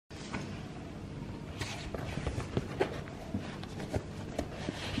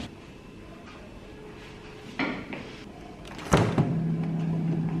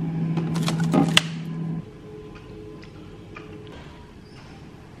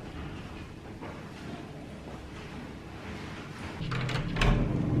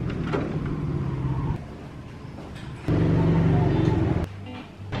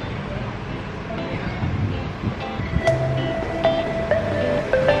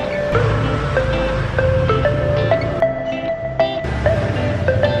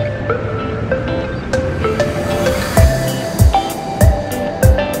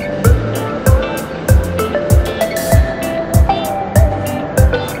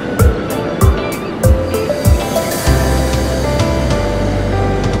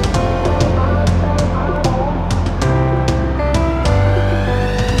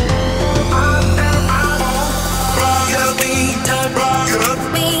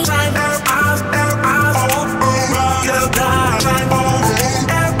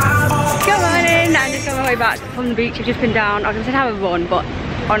back from the beach. I've just been down. I was going to have a run, but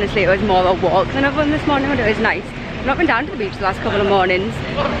honestly it was more of a walk than a run this morning, but it was nice. I've not been down to the beach the last couple of mornings.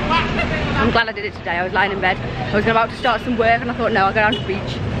 I'm glad I did it today. I was lying in bed. I was about to start some work and I thought, no, I'll go down to the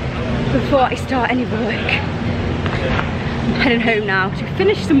beach before I start any work. I'm heading home now to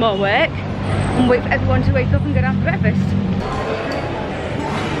finish some more work and wait for everyone to wake up and go down for breakfast.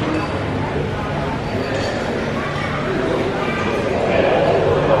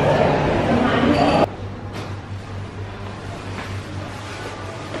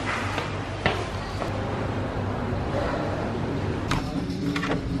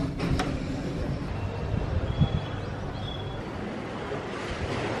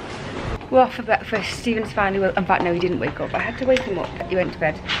 We're off for breakfast. Stephen's finally woke. In fact, no, he didn't wake up. I had to wake him up. He went to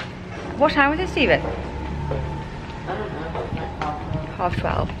bed. What time was it, Stephen? I don't know. Like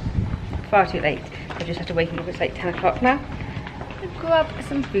 12:30. Far too late. I just have to wake him up. It's like 10 o'clock now. Grab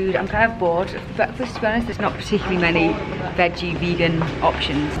some food. I'm kind of bored of the breakfast, to be honest. There's not particularly many veggie, vegan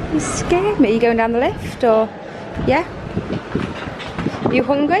options. You scared me. Are you going down the lift or? Yeah? Are you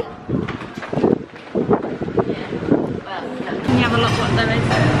hungry? Can you have a look what there is?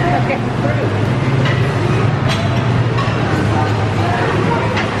 Okay.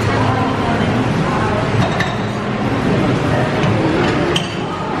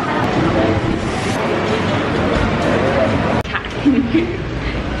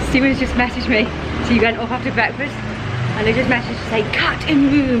 Stephen's just messaged me. So you went off after breakfast and they just messaged to say, cat in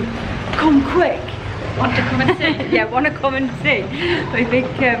room, come quick. Want to come and see? Yeah, want to come and see. I think,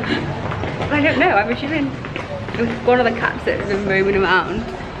 I don't know, I'm assuming one of the cats that has been roaming around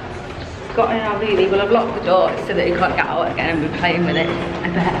got in our room. We'll have locked the door so that he can't get out again and be playing with it, I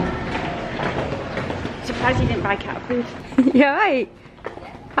bet. Surprised you didn't buy cat food. Yeah, right.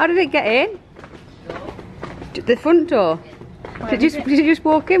 How did it get in? The front door? Did you just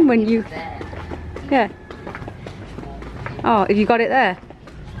walk in when you... Yeah. Oh, have you got it there?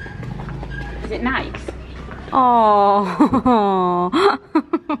 Is it nice? Oh.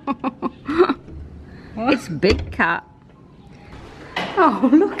 It's a big cat. Oh,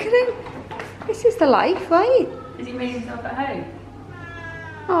 look at him. This is the life, right? Has he made himself at home?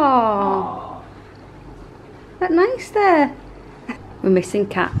 Oh. That nice there. We're missing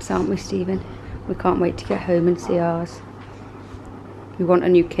cats, aren't we, Stephen? We can't wait to get home and see ours. We want a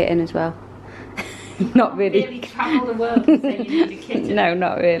new kitten as well. Not really. Really travel the world and say you need a kitten. No,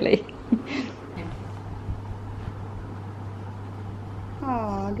 not really.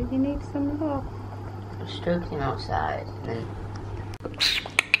 Oh, did you need some love? I'm stroking outside and then...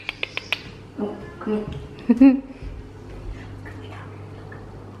 Oh, come here.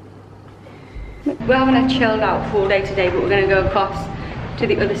 We're having a chilled out full day today, but we're going to go across to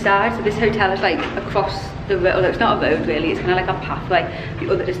the other side. So this hotel is like across the road, although it's not a road really, it's kind of like a pathway.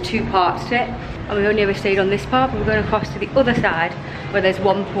 There's two parts to it, and we've only ever stayed on this part, but we're going across to the other side where there's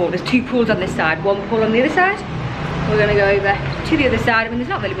one pool. There's two pools on this side, one pool on the other side. We're going to go over to the other side. I mean, there's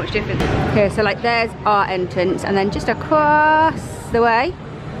not really much difference. Okay, so like there's our entrance, and then just across the way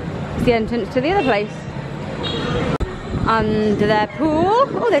is the entrance to the other place. And their pool.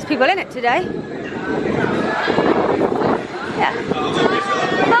 Oh, there's people in it today. Yeah.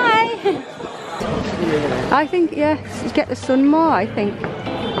 Hi. I think, yes, you get the sun more, I think.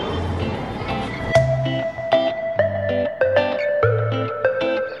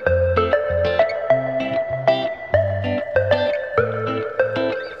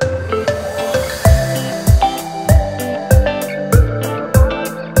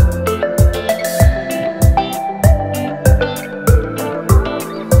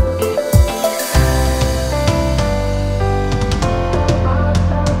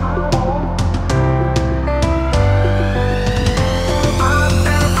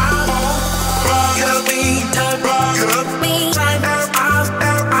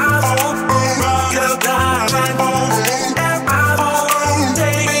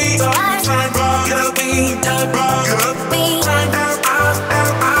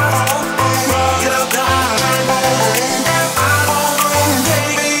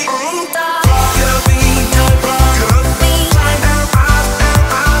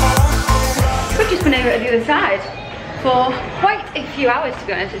 Side for quite a few hours, to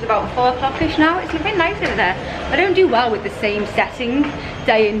be honest. It's about 4 o'clock-ish now. It's looking nice over there. I don't do well with the same setting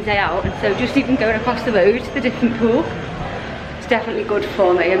day in, day out, and so just even going across the road to the different pool, it's definitely good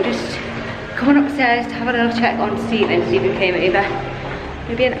for me. I'm just coming upstairs to have a little check on Stephen. Stephen came over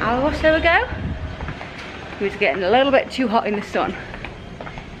maybe an hour or so ago. He was getting a little bit too hot in the sun.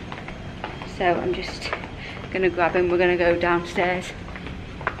 So I'm just gonna grab him. We're gonna go downstairs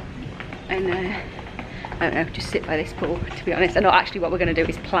and I don't know, just sit by this pool, to be honest. I know actually what we're going to do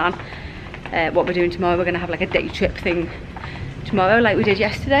is plan what we're doing tomorrow. We're gonna have like a day trip thing tomorrow like we did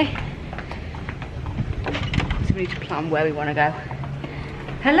yesterday. So we need to plan where we want to go.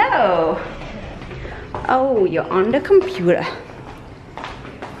 Hello! Oh, you're on the computer.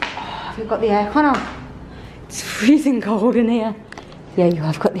 Have you got the aircon on? It's freezing cold in here. Yeah, you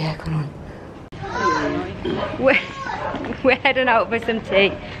have got the aircon on. We're heading out for some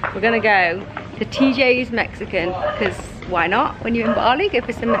tea. We're gonna go to TJ's Mexican, because why not? When you're in Bali, go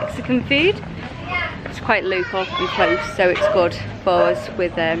for some Mexican food. It's quite local and close, so it's good for us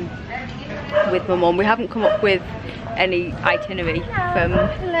with my mum. We haven't come up with any itinerary from...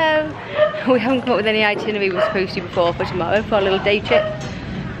 Hello! We haven't come up with any itinerary we were supposed to before for tomorrow for a little day trip.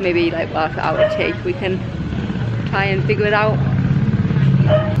 Maybe like while we're out at tea, we can try and figure it out.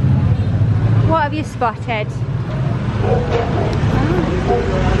 What have you spotted?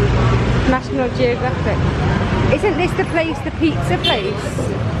 National Geographic. Isn't this the place, the pizza place?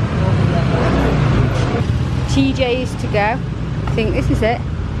 TJ's to go. I think this is it.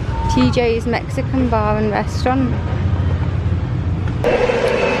 TJ's Mexican Bar and Restaurant.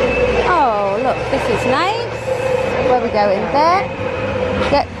 Oh, look, this is nice. Where are we going? There?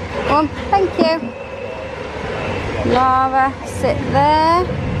 Yep, come on, thank you. Lara, sit there.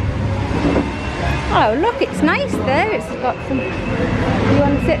 Oh, look, it's nice there. It's got some... You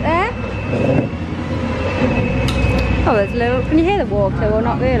want to sit there? Oh, there's a little... Can you hear the water or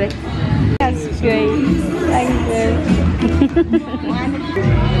not really? That's great. Thank you.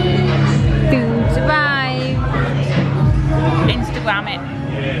 Food survive. Instagram it.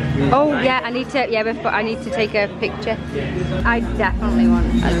 Oh yeah, I need to. Yeah, before I need to take a picture. I definitely want.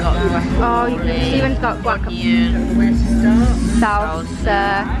 I got Oh, Stephen's got guacamole. Where's the start?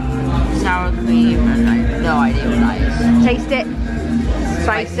 Salsa. Sour cream and I have no idea what that is. Taste it.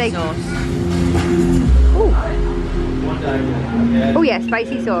 Spicy. Sauce. Ooh. Oh yeah,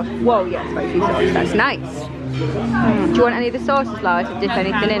 spicy sauce. Whoa, yeah, spicy sauce. That's nice. Do you want any of the sauces, Laura, to dip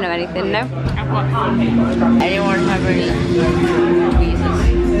anything in or anything? No? Anyone have any tweezers?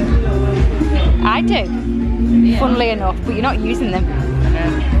 I do. Yeah. Funnily enough, but you're not using them.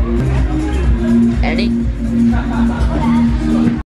 Any?